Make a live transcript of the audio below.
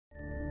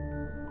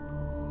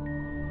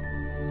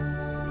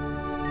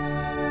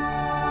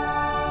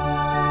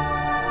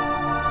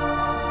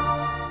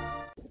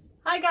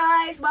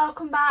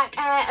welcome back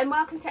and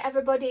welcome to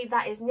everybody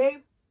that is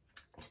new.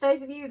 To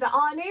those of you that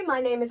are new, my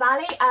name is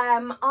Ali.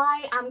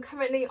 I am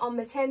currently on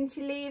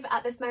maternity leave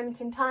at this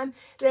moment in time.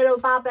 Little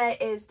Baba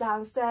is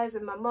downstairs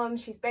with my mum.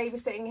 She's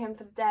babysitting him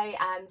for the day,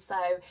 and so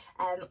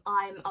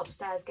I'm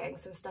upstairs getting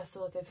some stuff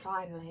sorted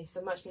finally.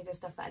 Some much needed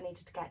stuff that I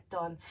needed to get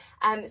done.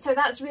 So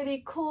that's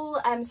really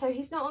cool. So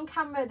he's not on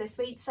camera this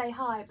week to say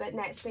hi, but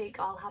next week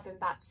I'll have him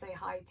back to say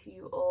hi to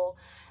you all.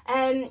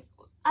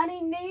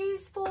 Any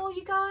news for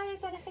you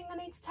guys? Anything I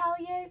need to tell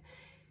you?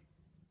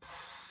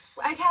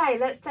 Okay,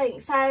 let's think.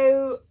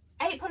 So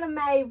April and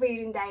May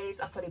reading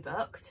days are fully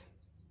booked.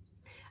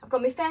 I've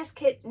got my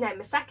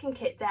second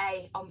kit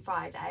day on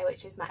Friday,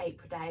 which is my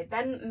April day.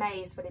 Then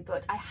May is fully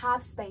booked. I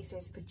have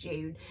spaces for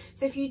June.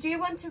 So if you do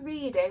want a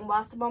reading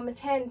whilst I'm on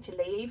maternity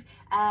leave,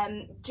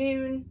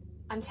 June,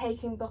 I'm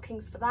taking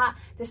bookings for that.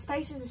 The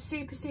spaces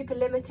are super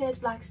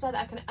limited. Like I said,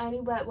 I can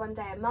only work one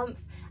day a month.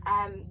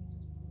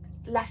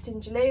 Left in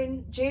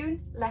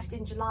June, left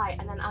in July,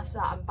 and then after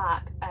that I'm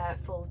back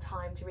full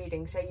time to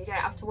reading, so you don't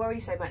have to worry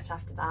so much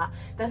after that.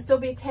 There'll still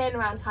be a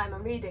turnaround time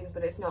on readings,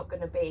 but it's not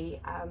going to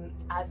be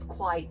as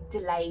quite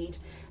delayed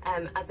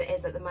as it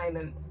is at the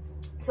moment.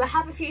 So I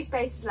have a few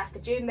spaces left for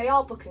June. They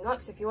are booking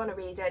up, so if you want a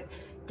reading,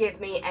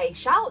 give me a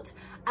shout.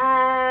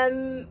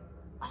 Hunter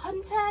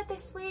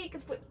this week,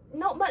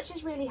 not much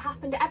has really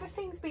happened.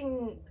 Everything's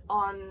been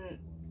on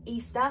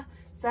Easter,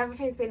 so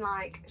everything's been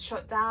like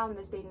shut down.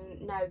 There's been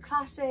no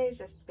classes,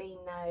 there's been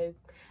no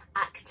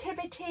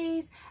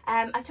activities.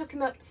 I took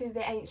him up to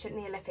the ancient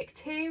Neolithic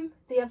tomb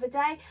the other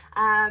day.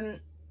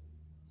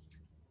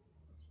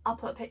 I'll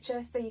put a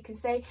picture so you can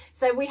see.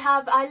 So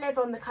I live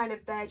on the kind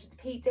of verge of the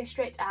Peak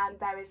District, and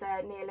there is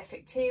a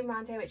Neolithic tomb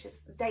around here which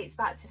dates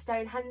back to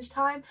Stonehenge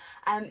time.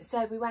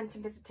 So we went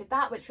and visited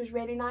that, which was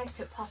really nice.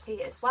 Took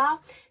Poppy as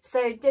well,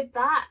 so did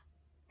that.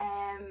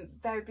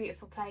 Very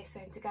beautiful place for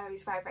him to go.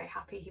 He's very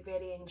happy. He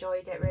really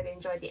enjoyed it, really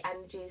enjoyed the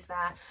energies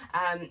there.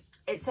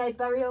 It's a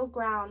burial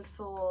ground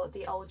for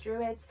the old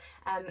druids,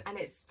 and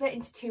it's split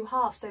into two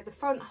halves. So the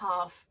front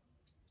half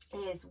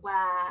is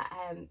where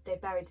they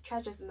buried the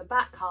treasures, and the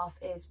back half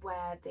is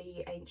where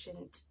the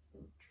ancient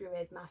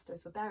druid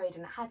masters were buried,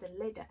 and it had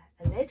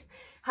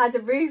had a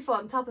roof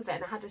on top of it,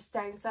 and it had a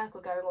stone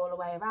circle going all the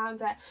way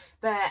around it.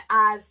 But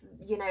as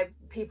you know,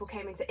 people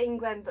came into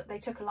England, but they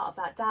took a lot of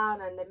that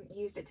down and they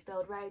used it to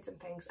build roads and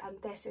things, and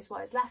this is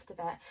what is left of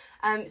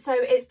it. So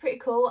it's pretty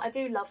cool. I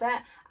do love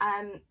it.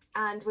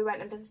 And we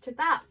went and visited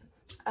that.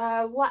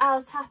 What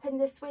else happened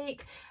this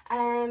week?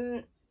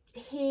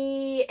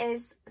 He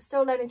is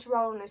still learning to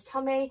roll on his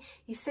tummy.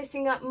 He's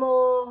sitting up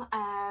more,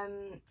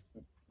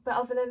 but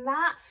other than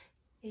that,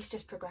 he's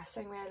just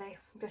progressing, really.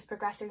 Just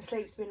progressing.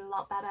 Sleep's been a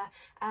lot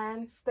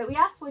better. But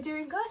yeah, we're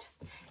doing good.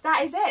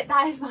 That is it.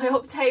 That is my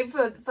update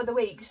for the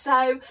week.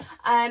 So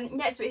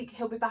next week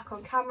he'll be back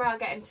on camera. I'll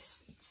get him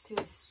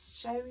to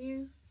show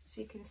you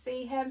so you can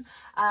see him.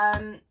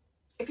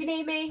 If you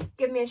need me,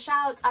 give me a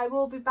shout. I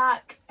will be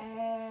back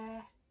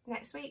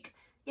next week.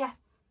 Yeah.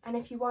 And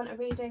if you want a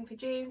reading for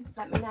June,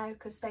 let me know,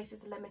 because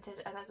spaces are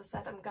limited. And as I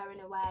said, I'm going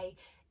away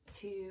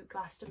to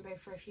Glastonbury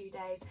for a few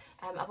days.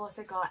 I've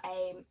also got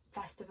a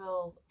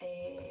festival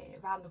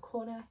around the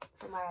corner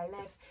from where I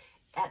live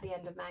at the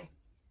end of May,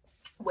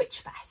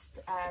 Witch Fest.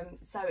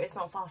 So it's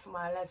not far from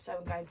where I live, so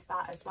I'm going to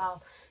that as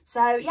well.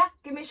 So yeah,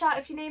 give me a shout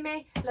if you need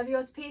me. Love you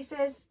all to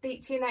pieces.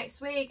 Speak to you next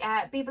week.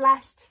 Be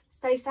blessed,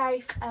 stay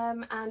safe,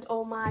 and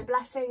all my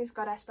blessings,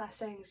 goddess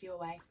blessings your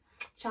way.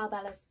 Ciao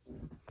Bellas.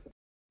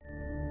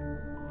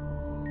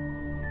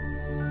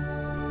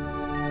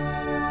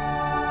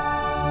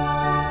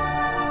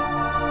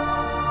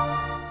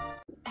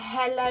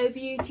 Hello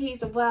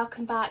beauties, and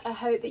welcome back. I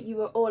hope that you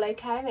were all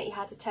okay and that you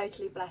had a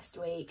totally blessed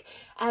week.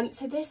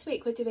 So this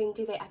week we're doing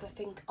Do They Ever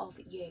Think of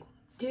You?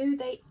 Do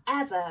they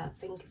ever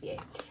think of you?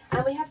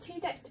 And we have two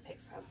decks to pick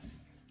from.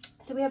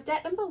 So we have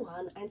deck number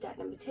 1 and deck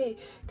number 2.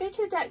 Go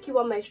to the deck you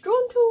are most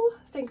drawn to,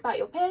 think about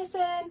your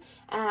person,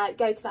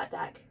 go to that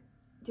deck.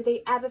 Do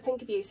they ever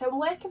think of you? So I'm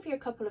working for a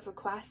couple of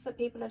requests that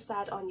people have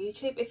said on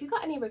YouTube. If you've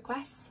got any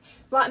requests,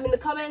 write them in the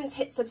comments,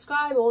 hit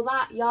subscribe, all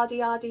that, yada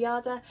yada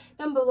yada.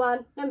 Number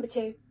 1, number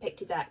 2,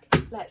 pick your deck.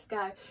 Let's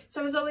go.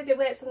 So as always, it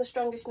works on the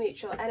strongest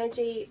mutual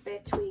energy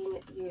between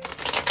you.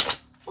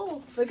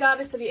 Oh,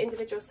 regardless of your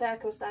individual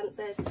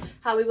circumstances,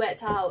 how we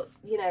worked out,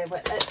 you know,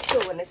 at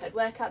school when they said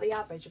work out the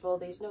average of all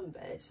these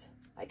numbers,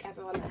 like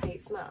everyone that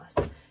hates maths.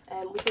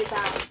 We did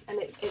that, and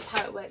it's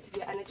how it works with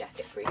your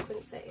energetic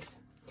frequencies.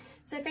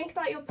 So think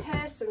about your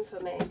person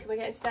for me. Can we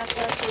get into their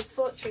person's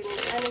thoughts,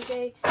 feelings,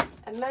 energy,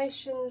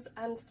 emotions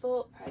and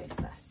thought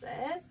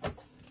processes?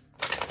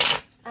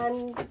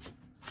 And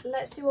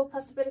let's do all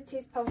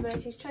possibilities,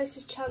 probabilities,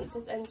 choices,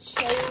 chances and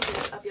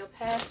changes of your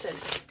person.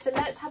 So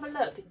let's have a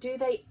look. Do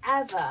they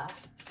ever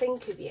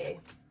think of you?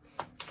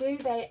 Do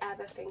they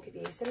ever think of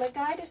you? So my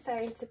guide is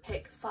saying to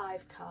pick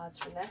 5 cards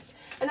from this.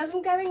 And as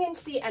I'm going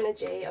into the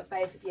energy of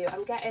both of you,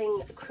 I'm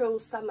getting Cruel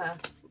Summer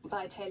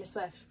by Taylor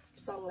Swift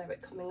song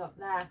lyric coming up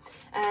there.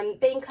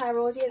 Being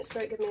clairaudient,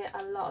 Spirit give me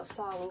a lot of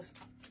songs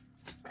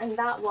And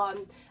that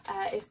one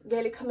is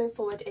really coming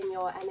forward in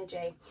your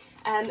energy.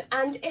 And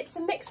it's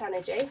a mixed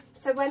energy.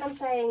 So when I'm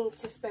saying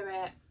to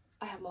Spirit,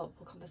 I have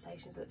multiple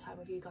conversations at the time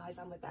with you guys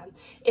and with them.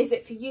 Is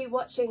it for you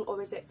watching,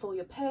 or is it for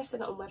your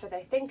person on whether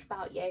they think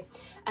about you?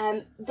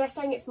 They're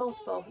saying it's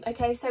multiple.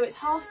 Okay, so it's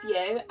half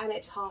you and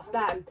it's half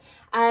them.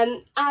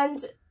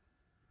 And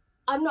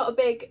I'm not a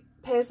big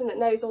person that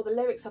knows all the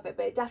lyrics of it,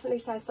 but it definitely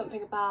says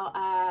something about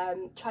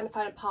trying to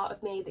find a part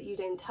of me that you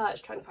didn't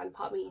touch, trying to find a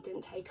part of me you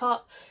didn't take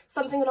up,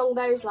 something along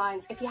those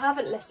lines. If you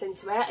haven't listened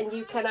to it and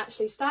you can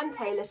actually stand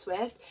Taylor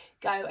Swift,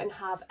 go and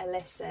have a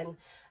listen.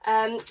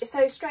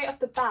 So straight off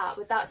the bat,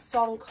 with that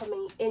song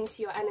coming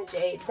into your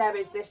energy, there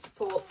is this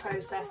thought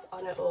process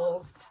on it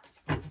all.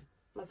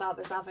 My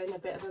baba's having a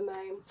bit of a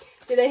moan.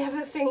 Do they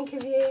ever think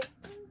of you?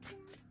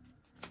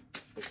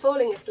 He's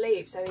falling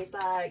asleep, so he's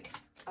like,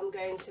 I'm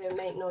going to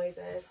make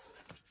noises.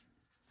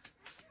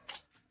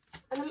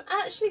 And I'm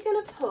actually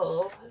going to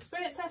pull,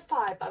 Spirit said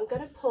 5, but I'm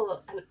going to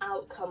pull an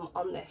outcome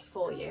on this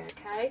for you,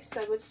 okay?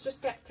 So we'll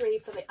just get 3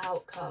 for the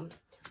outcome,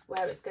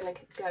 where it's going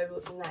to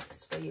go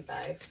next for you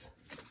both.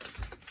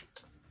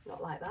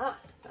 Not like that.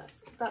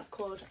 That's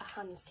called a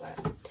hand slip.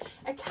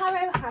 A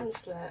tarot hand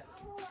slip.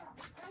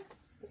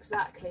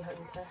 Exactly,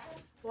 Hunter.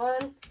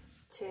 1,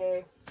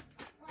 2.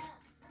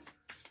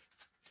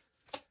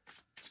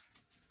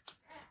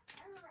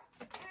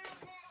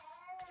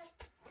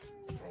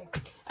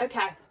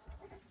 Okay,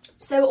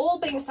 so all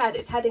being said,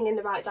 it's heading in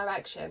the right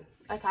direction.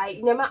 Okay,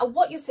 no matter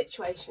what your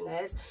situation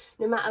is,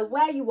 no matter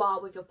where you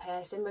are with your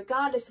person,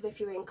 regardless of if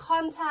you're in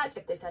contact,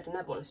 if they said I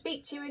never want to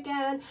speak to you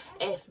again,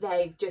 if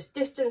they've just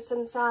distanced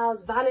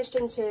themselves, vanished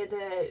into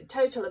the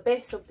total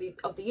abyss of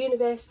the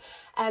universe,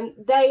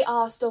 they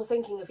are still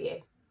thinking of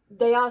you.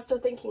 They are still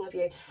thinking of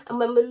you. And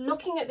when we're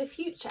looking at the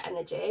future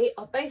energy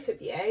of both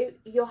of you,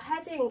 you're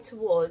heading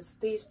towards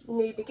these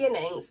new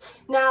beginnings.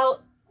 Now,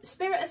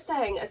 Spirit is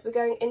saying, as we're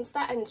going into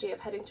that energy of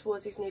heading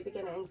towards these new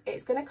beginnings,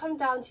 it's going to come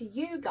down to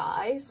you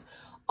guys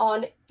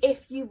on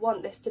if you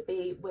want this to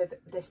be with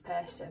this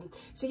person.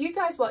 So you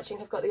guys watching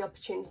have got the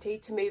opportunity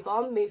to move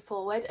on, move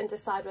forward, and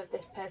decide whether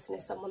this person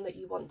is someone that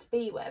you want to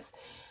be with.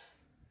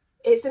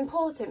 It's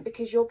important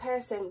because your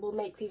person will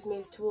make these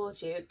moves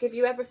towards you, give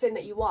you everything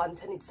that you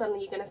want, and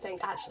suddenly you're going to think,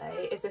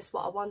 actually, is this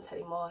what I want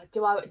anymore?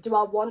 Do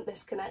I want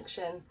this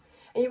connection?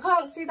 And you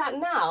can't see that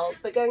now,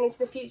 but going into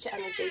the future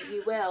energy,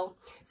 you will.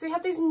 So we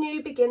have this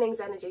new beginnings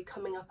energy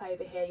coming up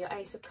over here. Your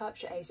Ace of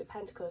Cups, your Ace of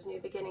Pentacles,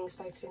 new beginnings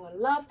focusing on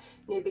love,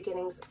 new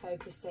beginnings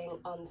focusing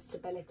on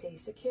stability,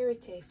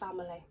 security,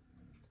 family.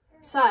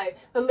 So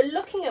when we're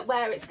looking at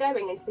where it's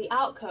going into the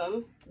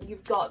outcome,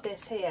 you've got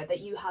this here, that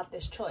you have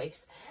this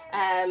choice.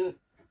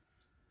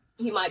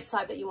 You might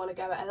decide that you want to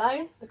go it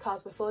alone. The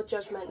cards before,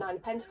 Judgment, 9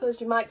 of Pentacles.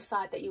 You might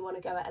decide that you want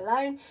to go it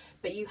alone,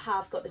 but you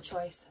have got the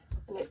choice.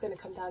 And it's going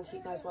to come down to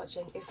you guys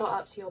watching. It's not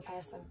up to your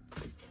person.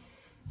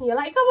 And you're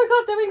like, oh my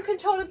God, they're in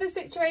control of the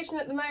situation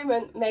at the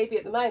moment. Maybe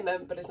at the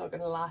moment, but it's not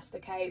going to last,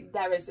 okay?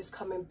 There is this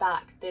coming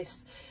back,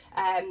 this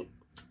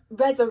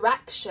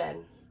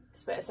resurrection.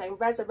 Spirit is saying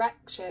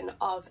resurrection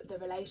of the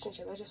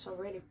relationship. I just saw a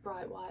really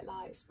bright white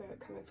light, Spirit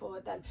coming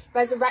forward then.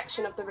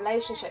 Resurrection of the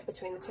relationship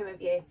between the two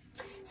of you.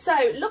 So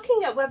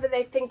looking at whether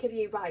they think of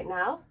you right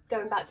now,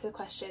 going back to the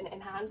question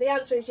in hand, the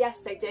answer is yes,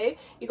 they do.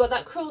 You've got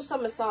that Cruel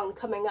Summer song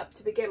coming up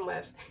to begin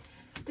with.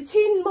 The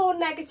two more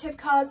negative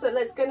cards that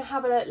let's going to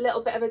have a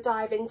little bit of a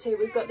dive into,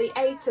 we've got the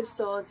 8 of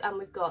Swords and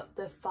we've got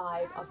the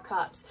 5 of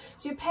Cups.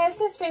 So your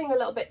person is feeling a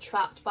little bit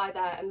trapped by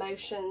their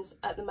emotions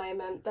at the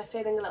moment. They're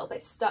feeling a little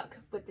bit stuck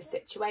with the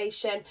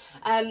situation.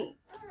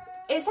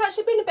 It's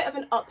actually been a bit of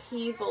an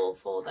upheaval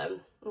for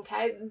them,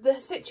 okay? The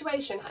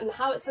situation and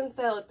how it's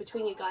unfurled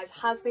between you guys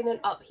has been an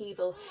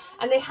upheaval,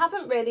 and they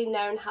haven't really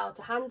known how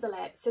to handle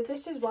it. So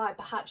this is why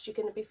perhaps you're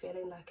going to be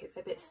feeling like it's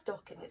a bit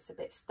stuck and it's a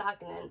bit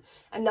stagnant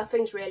and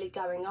nothing's really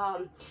going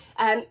on.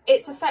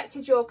 It's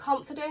affected your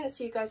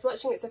confidence, you guys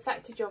watching, it's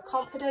affected your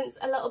confidence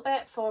a little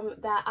bit from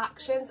their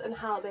actions and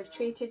how they've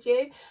treated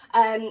you.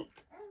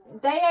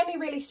 They only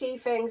really see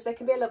things, they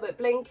can be a little bit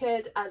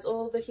blinkered, as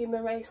all the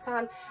human race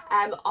can,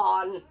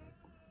 on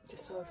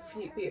just sort of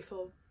a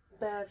beautiful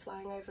bird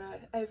flying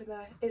over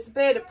there. It's a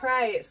bird of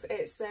prey.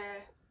 It's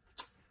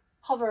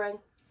hovering.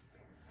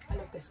 I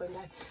love this window.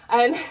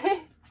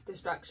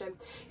 Distraction.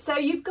 So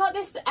you've got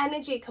this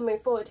energy coming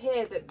forward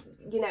here that,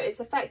 you know, it's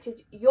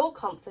affected your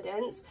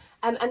confidence,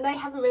 and they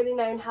haven't really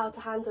known how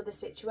to handle the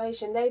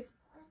situation. They've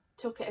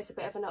took it as a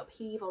bit of an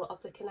upheaval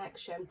of the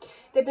connection.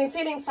 They've been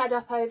feeling fed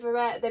up over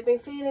it. They've been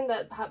feeling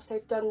that perhaps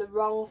they've done the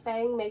wrong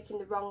thing, making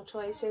the wrong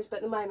choices, but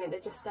at the moment they're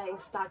just staying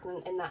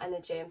stagnant in that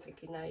energy and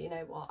thinking, no, you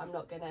know what, I'm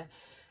not going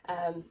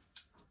to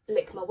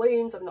lick my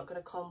wounds, I'm not going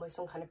to come with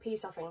some kind of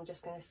peace offering, I'm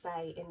just going to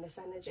stay in this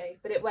energy.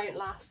 But it won't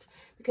last,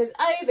 because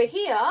over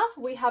here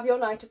we have your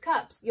Knight of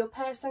Cups, your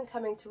person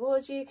coming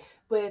towards you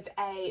with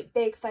a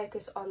big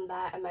focus on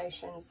their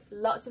emotions.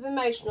 Lots of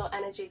emotional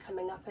energy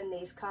coming up in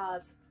these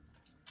cards.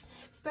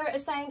 Spirit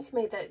is saying to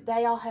me that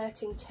they are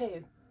hurting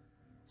too.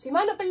 So you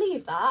might not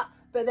believe that,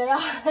 But they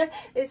are,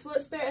 it's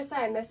what Spirit is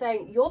saying. They're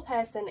saying your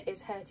person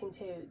is hurting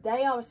too.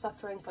 They are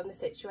suffering from the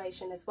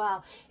situation as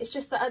well. It's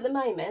just that at the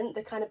moment,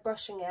 they're kind of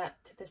brushing it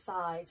to the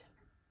side.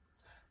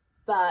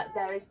 But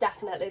there is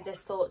definitely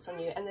this thoughts on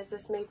you, and there's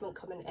this movement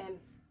coming in.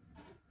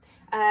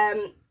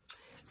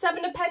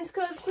 Seven of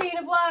Pentacles, Queen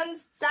of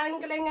Wands,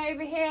 dangling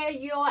over here,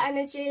 your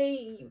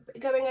energy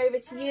going over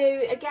to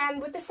you. Again,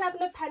 with the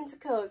Seven of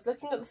Pentacles,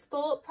 looking at the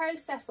thought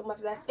process on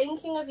whether they're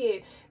thinking of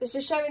you. This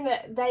is showing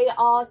that they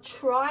are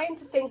trying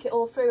to think it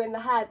all through in the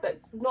head, but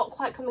not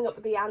quite coming up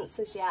with the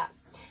answers yet.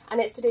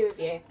 And it's to do with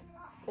you.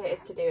 It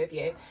is to do with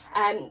you.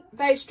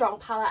 Very strong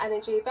power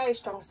energy, very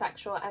strong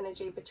sexual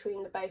energy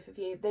between the both of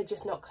you. They're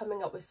just not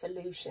coming up with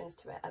solutions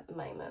to it at the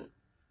moment.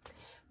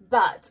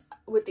 But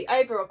with the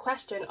overall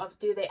question of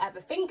do they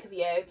ever think of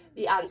you,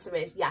 the answer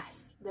is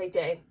yes, they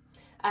do.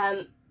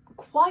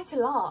 Quite a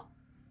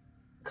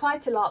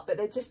lot, but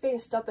they're just being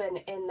stubborn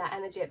in their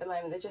energy at the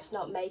moment. They're just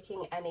not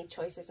making any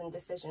choices and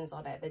decisions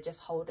on it. They're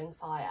just holding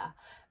fire.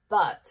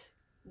 But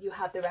you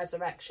have the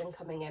resurrection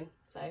coming in.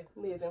 So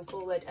moving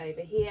forward over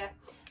here,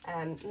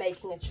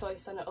 making a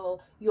choice on it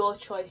all, your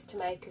choice to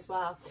make as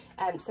well.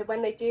 So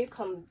when they do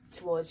come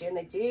towards you and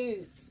they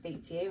do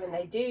speak to you and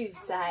they do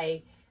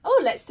say, oh,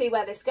 let's see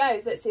where this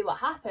goes, let's see what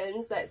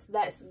happens, let's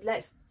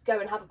go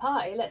and have a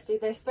party, let's do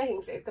this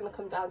thing. So it's going to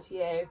come down to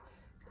you,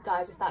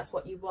 guys, if that's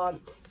what you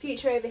want.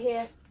 Future over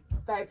here,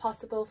 very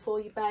possible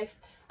for you both.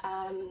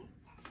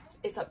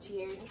 It's up to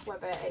you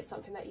whether it's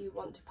something that you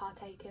want to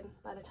partake in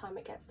by the time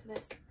it gets to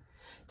this.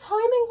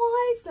 Timing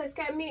wise, let's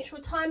get a mutual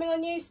timing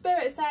on you.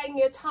 Spirit is saying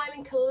your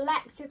timing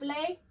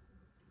collectively,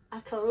 a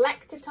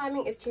collective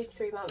timing is 2 to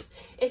 3 months.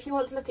 If you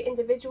want to look at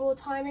individual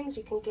timings,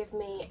 you can give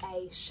me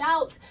a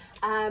shout,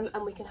 and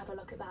we can have a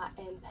look at that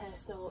in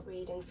personal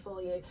readings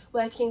for you.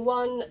 Working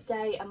 1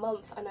 day a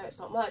month, I know it's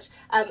not much,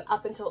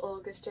 up until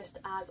August, just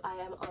as I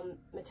am on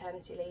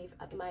maternity leave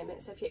at the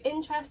moment. So if you're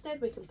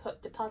interested, we can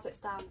put deposits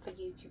down for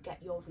you to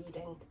get your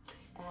reading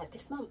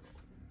this month.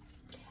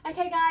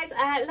 Okay guys,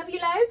 love you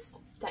loads.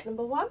 Deck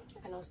number 1,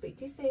 and I'll speak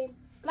to you soon.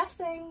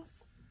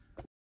 Blessings.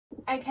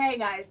 Okay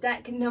guys,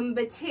 deck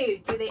number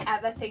 2, do they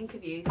ever think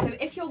of you? So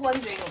if you're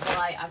wondering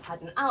why I've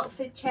had an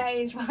outfit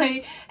change,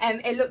 why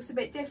it looks a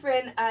bit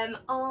different,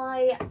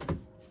 I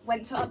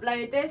went to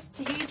upload this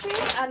to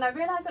YouTube and I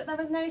realised that there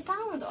was no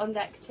sound on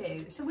deck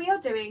 2. So we are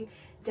doing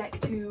deck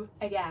 2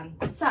 again.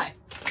 So,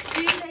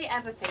 do they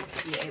ever think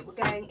of you? We're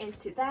going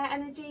into their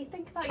energy.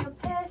 Think about your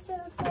person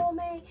for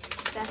me,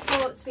 their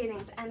thoughts,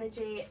 feelings,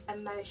 energy,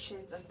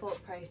 emotions and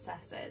thought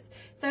processes.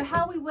 So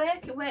how we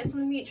work, it works on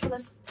the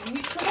mutualist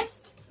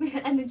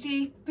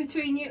energy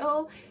between you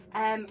all,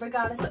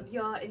 regardless of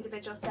your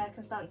individual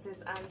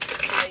circumstances and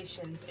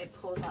situations. It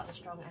pulls out the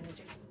strong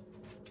energy.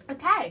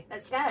 Okay,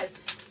 let's go.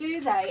 Do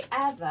they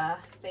ever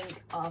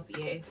think of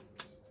you?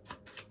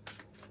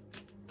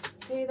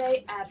 Do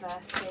they ever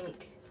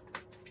think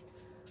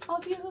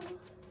of you?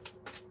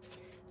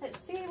 Let's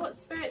see what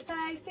spirits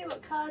say, see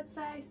what cards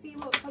say, see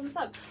what comes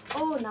up.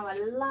 Oh, now I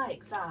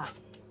like that.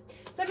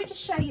 So let me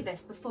just show you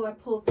this before I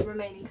pull the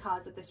remaining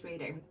cards of this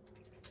reading.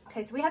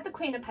 Okay, so we have the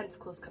Queen of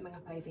Pentacles coming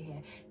up over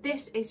here.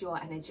 This is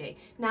your energy.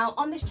 Now,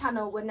 on this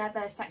channel, we're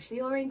never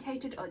sexually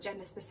orientated or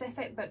gender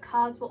specific, but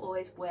cards will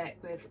always work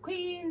with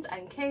queens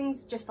and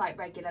kings, just like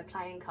regular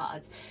playing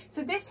cards.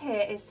 So this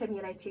here is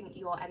simulating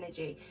your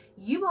energy.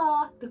 You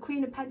are the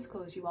Queen of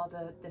Pentacles. You are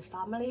the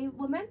family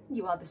woman.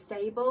 You are the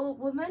stable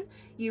woman.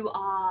 You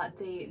are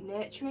the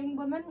nurturing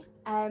woman.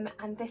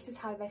 And this is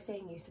how they're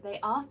seeing you. So they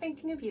are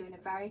thinking of you in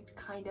a very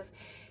kind of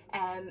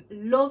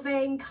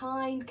loving,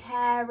 kind,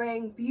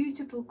 caring,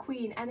 beautiful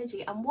queen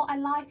energy. And what I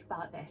like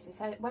about this is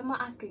that when we're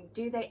asking,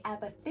 do they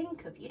ever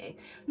think of you?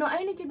 Not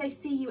only do they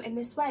see you in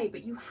this way,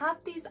 but you have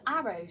these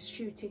arrows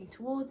shooting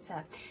towards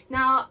her.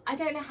 Now, I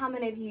don't know how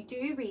many of you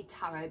do read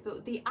tarot,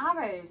 but the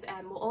arrows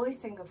will always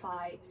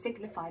signify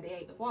the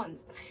 8 of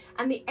Wands.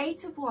 And the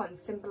 8 of Wands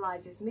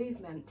symbolises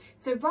movement.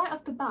 So right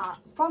off the bat,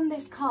 from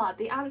this card,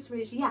 the answer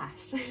is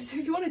yes. So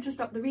if you wanted to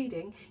stop the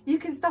reading, you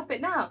can stop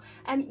it now.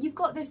 And you've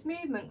got this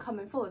movement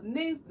coming forward.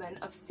 Movement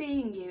of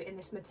seeing you in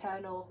this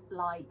maternal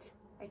light.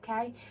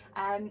 Okay,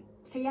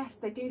 so yes,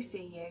 they do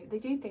see you, they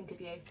do think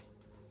of you.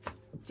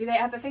 Do they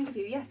ever think of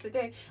you? Yes, they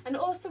do. And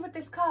also with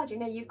this card, you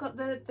know, you've got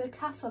the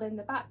castle in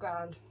the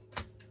background,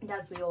 and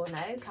as we all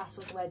know,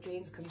 castles are where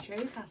dreams come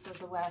true. Castles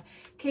are where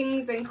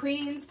kings and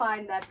queens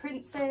find their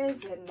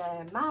princes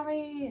and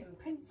marry in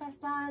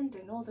princess land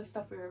and all the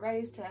stuff we were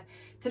raised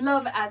to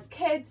love as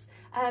kids.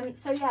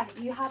 So yeah,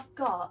 you have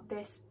got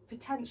this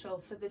potential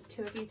for the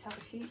two of you to have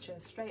a future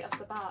straight off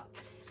the bat.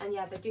 And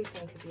yeah, they do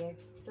think of you.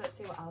 So let's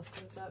see what else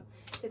comes up.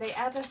 Do they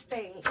ever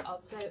think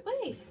of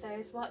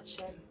those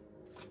watching?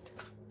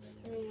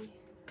 3,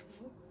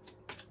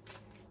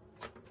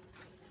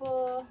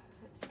 4,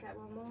 let's get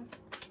one more.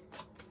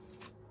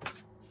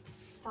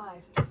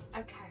 5.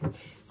 Okay,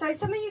 so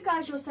some of you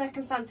guys, your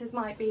circumstances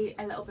might be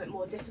a little bit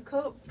more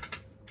difficult.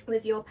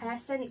 with your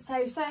person.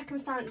 So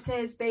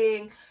circumstances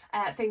being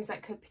things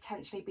that could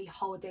potentially be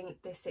holding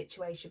this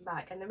situation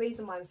back, and the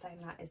reason why I'm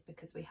saying that is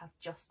because we have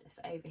justice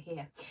over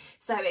here.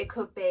 So it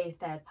could be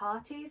third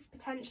parties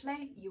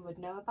potentially, you would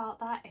know about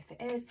that if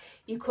it is.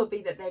 You could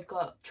be that they've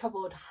got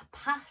troubled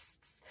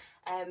pasts,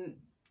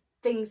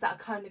 things that are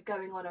kind of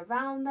going on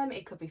around them.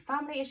 It could be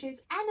family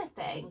issues,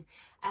 anything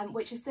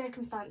which is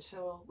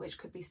circumstantial, which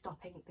could be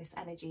stopping this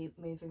energy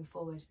moving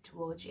forward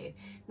towards you.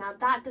 Now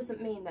that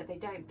doesn't mean that they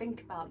don't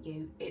think about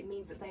you, it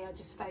means that they are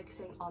just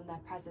focusing on their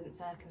present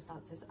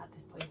circumstances at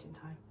this point in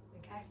time.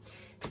 Okay,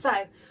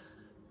 so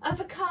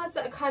other cards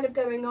that are kind of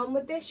going on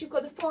with this, you've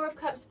got the Four of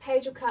Cups,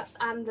 Page of Cups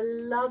and the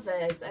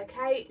Lovers.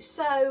 Okay,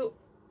 so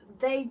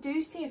they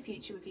do see a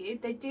future with you.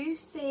 They do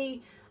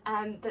see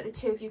that the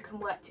two of you can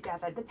work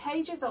together. The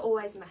pages are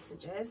always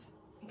messages.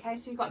 Okay,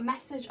 so you've got a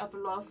message of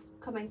love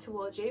coming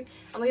towards you,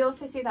 and we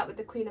also see that with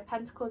the Queen of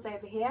Pentacles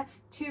over here,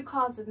 two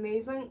cards of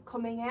movement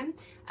coming in.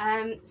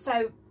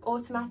 So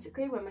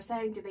automatically when we're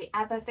saying do they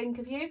ever think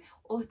of you,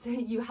 or do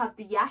you have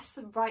the yes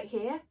right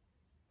here.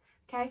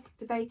 Okay,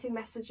 debating,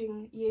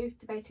 messaging you,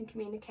 debating,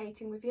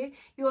 communicating with you.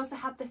 You also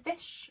have the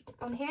fish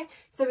on here.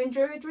 So in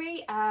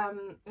Druidry, I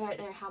don't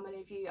know how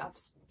many of you I've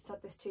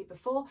said this to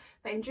before,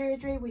 but in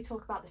Druidry we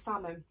talk about the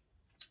salmon.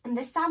 And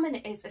the salmon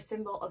is a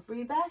symbol of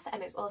rebirth,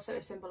 and it's also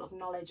a symbol of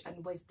knowledge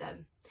and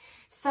wisdom.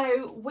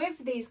 So with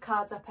these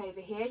cards up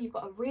over here, you've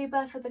got a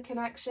rebirth of the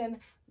connection,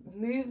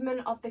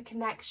 movement of the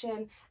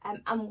connection,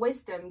 and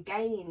wisdom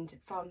gained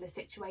from the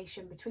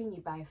situation between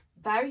you both.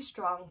 Very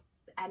strong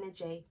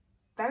energy,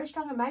 very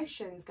strong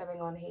emotions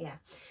going on here.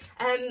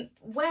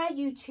 Where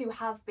you two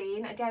have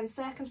been, again,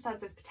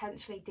 circumstances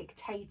potentially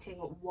dictating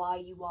why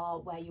you are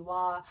where you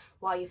are,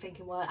 why you're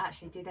thinking, well,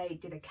 actually, do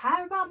they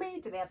care about me?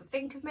 Do they ever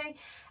think of me?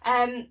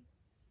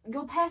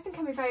 Your person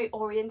can be very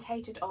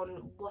orientated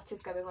on what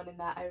is going on in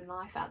their own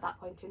life at that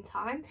point in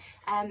time.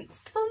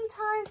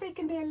 Sometimes they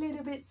can be a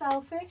little bit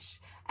selfish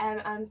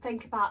and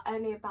think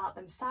only about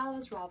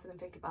themselves rather than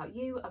think about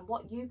you and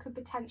what you could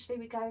potentially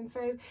be going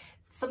through.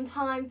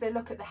 Sometimes they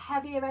look at the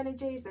heavier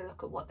energies, they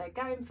look at what they're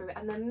going through,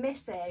 and they're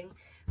missing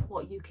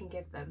what you can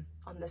give them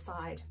on the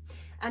side.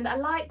 And I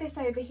like this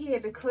over here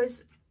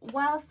because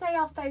whilst they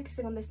are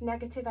focusing on this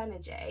negative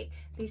energy,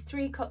 these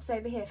three cups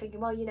over here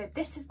thinking, well, you know,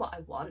 this is what I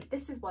want,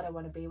 this is what I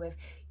want to be with,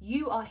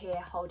 you are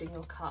here holding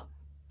your cup.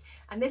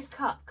 And this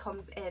cup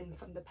comes in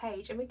from the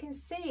page, and we can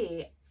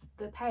see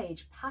the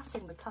page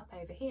passing the cup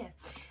over here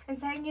and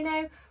saying, you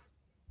know,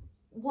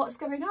 what's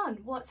going on?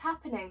 What's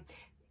happening?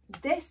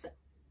 This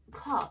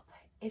cup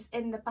is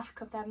in the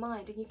back of their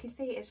mind, and you can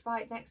see it's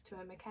right next to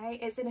them. Okay,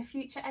 it's in a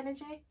future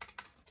energy,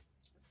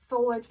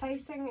 forward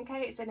facing.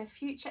 Okay, it's in a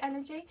future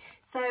energy.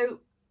 So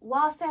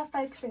whilst they are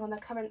focusing on their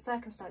current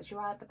circumstance, you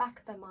are at the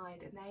back of their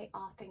mind, and they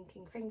are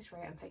thinking things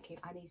through and thinking,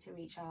 I need to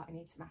reach out, I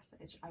need to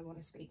message, I want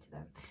to speak to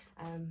them,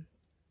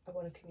 I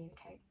want to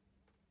communicate.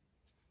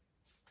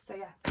 So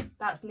yeah,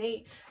 that's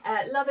neat.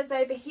 Lovers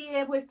over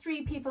here with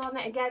three people on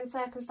it. Again,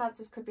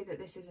 circumstances could be that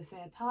this is a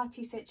third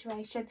party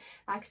situation.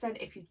 Like I said,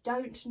 if you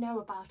don't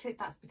know about it,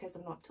 that's because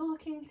I'm not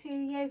talking to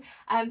you.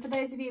 For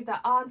those of you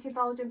that aren't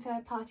involved in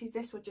third parties,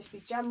 this would just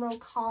be general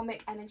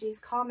karmic energies,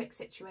 karmic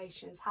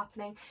situations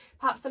happening.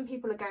 Perhaps some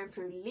people are going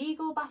through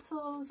legal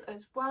battles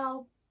as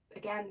well.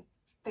 Again,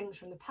 things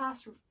from the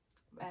past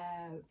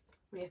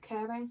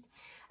reoccurring.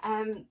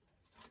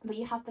 But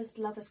you have this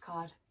Lovers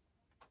card.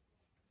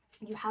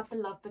 You have the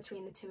love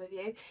between the two of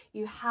you.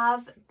 You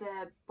have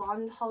the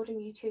bond holding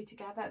you two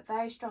together.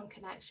 Very strong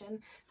connection,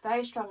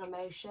 very strong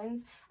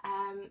emotions.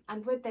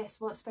 And with this,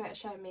 what Spirit is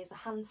showing me is a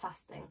hand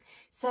fasting.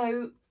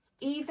 So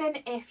even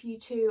if you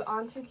two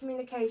aren't in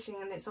communication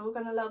and it's all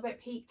gone a little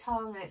bit peak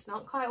tongue and it's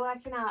not quite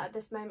working out at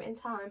this moment in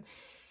time,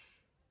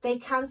 they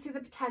can see the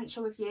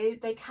potential with you.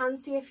 They can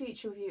see a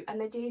future with you, and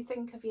they do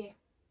think of you.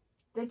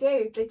 They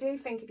do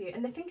think of you,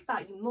 and they think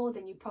about you more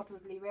than you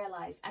probably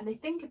realise. And they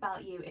think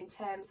about you in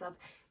terms of,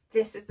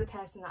 this is the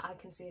person that I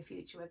can see a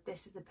future with.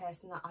 This is the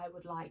person that I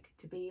would like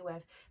to be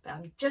with. But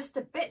I'm just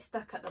a bit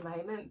stuck at the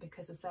moment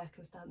because of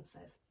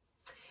circumstances.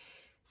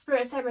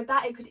 Spirit saying with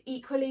that, it could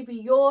equally be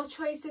your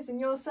choices and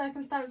your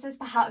circumstances.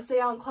 Perhaps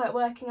they aren't quite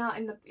working out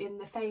in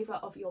the favour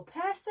of your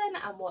person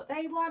and what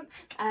they want.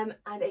 And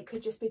it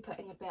could just be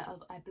putting a bit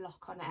of a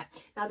block on it.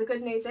 Now, the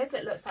good news is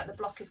it looks like the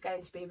block is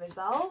going to be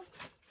resolved.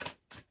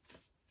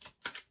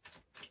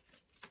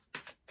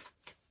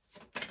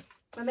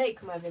 My mate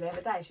came over the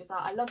other day, she was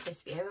like, I love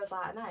this view. I was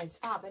like, I know, it's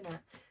fab,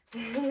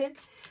 isn't it?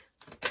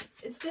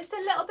 It's just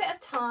a little bit of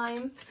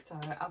time.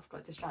 Sorry, I've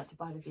got distracted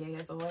by the view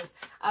as always.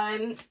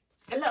 A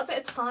little bit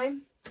of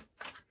time,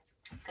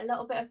 a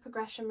little bit of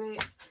progression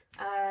routes,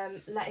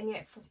 a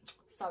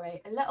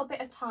little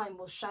bit of time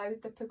will show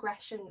the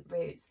progression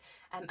routes.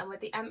 And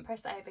with the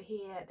Empress over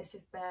here, this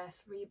is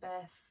birth,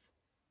 rebirth,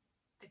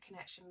 the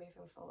connection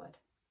moving forward.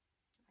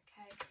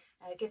 Okay.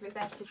 Giving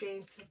birth to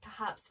dreams,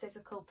 perhaps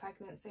physical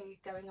pregnancy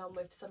going on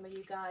with some of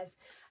you guys,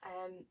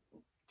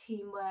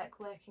 teamwork,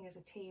 working as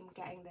a team,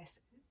 getting this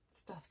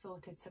stuff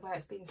sorted. So where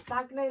it's been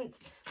stagnant,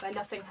 where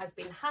nothing has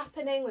been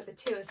happening with the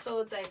Two of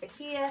Swords over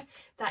here,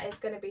 that is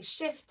going to be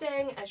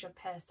shifting as your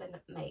person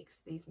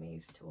makes these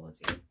moves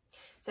towards you.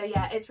 So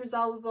yeah, it's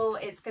resolvable,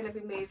 it's going to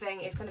be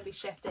moving, it's going to be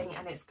shifting,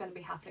 and it's going to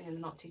be happening in the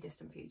not too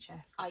distant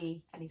future,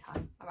 i.e.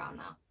 anytime around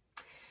now.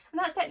 And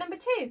that's deck number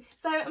 2.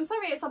 So I'm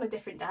sorry it's on a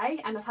different day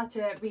and I've had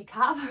to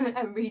recap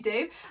and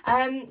redo.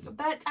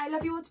 But I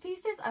love you all to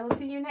pieces. I will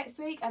see you next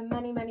week, and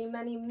many, many,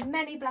 many,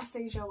 many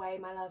blessings your way,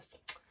 my loves.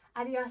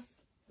 Adios.